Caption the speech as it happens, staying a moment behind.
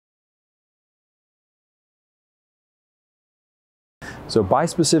So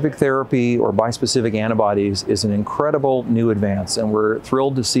bispecific therapy or bispecific antibodies is an incredible new advance, and we're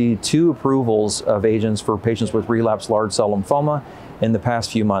thrilled to see 2 approvals of agents for patients with relapsed large cell lymphoma in the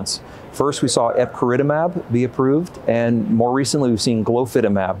past few months. First, we saw Epcoritamab be approved, and more recently we've seen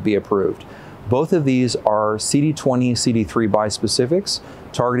Glofitamab be approved. Both of these are CD20, CD3 bispecifics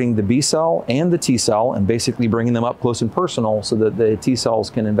targeting the B cell and the T cell and basically bringing them up close and personal so that the T cells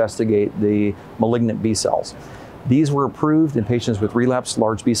can investigate the malignant B cells. These were approved in patients with relapsed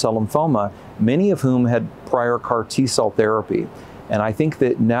large B-cell lymphoma, many of whom had prior CAR T-cell therapy. And I think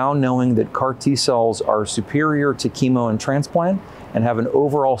that now knowing that CAR T-cells are superior to chemo and transplant and have an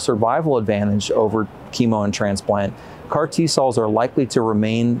overall survival advantage over chemo and transplant, CAR T-cells are likely to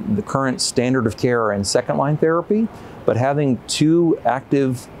remain the current standard of care in second-line therapy, but having 2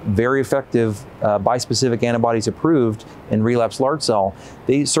 active, very effective bispecific antibodies approved in relapsed large cell,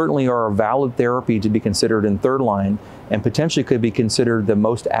 they certainly are a valid therapy to be considered in third line and potentially could be considered the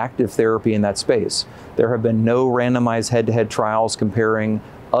most active therapy in that space. There have been no randomized head-to-head trials comparing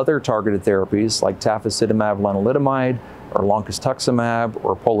other targeted therapies like tafasitamab lenalidomide or loncastuximab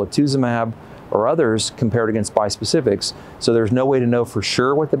or polatuzumab or others compared against bispecifics. So there's no way to know for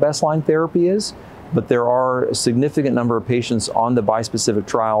sure what the best line therapy is, but there are a significant number of patients on the bispecific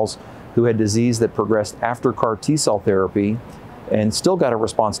trials who had disease that progressed after CAR T-cell therapy and still got a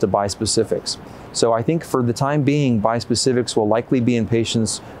response to bispecifics. So I think for the time being, bispecifics will likely be in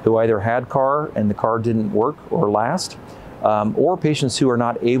patients who either had CAR and the CAR didn't work or last, or patients who are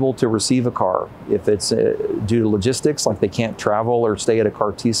not able to receive a CAR. If it's due to logistics, like they can't travel or stay at a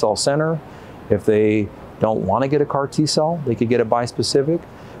CAR T-cell center, if they don't want to get a CAR T-cell, they could get a bispecific.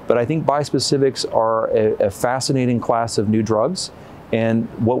 But I think bispecifics are a fascinating class of new drugs. And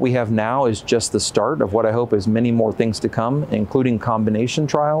what we have now is just the start of what I hope is many more things to come, including combination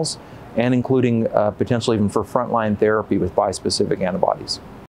trials and including potentially even for frontline therapy with bispecific antibodies.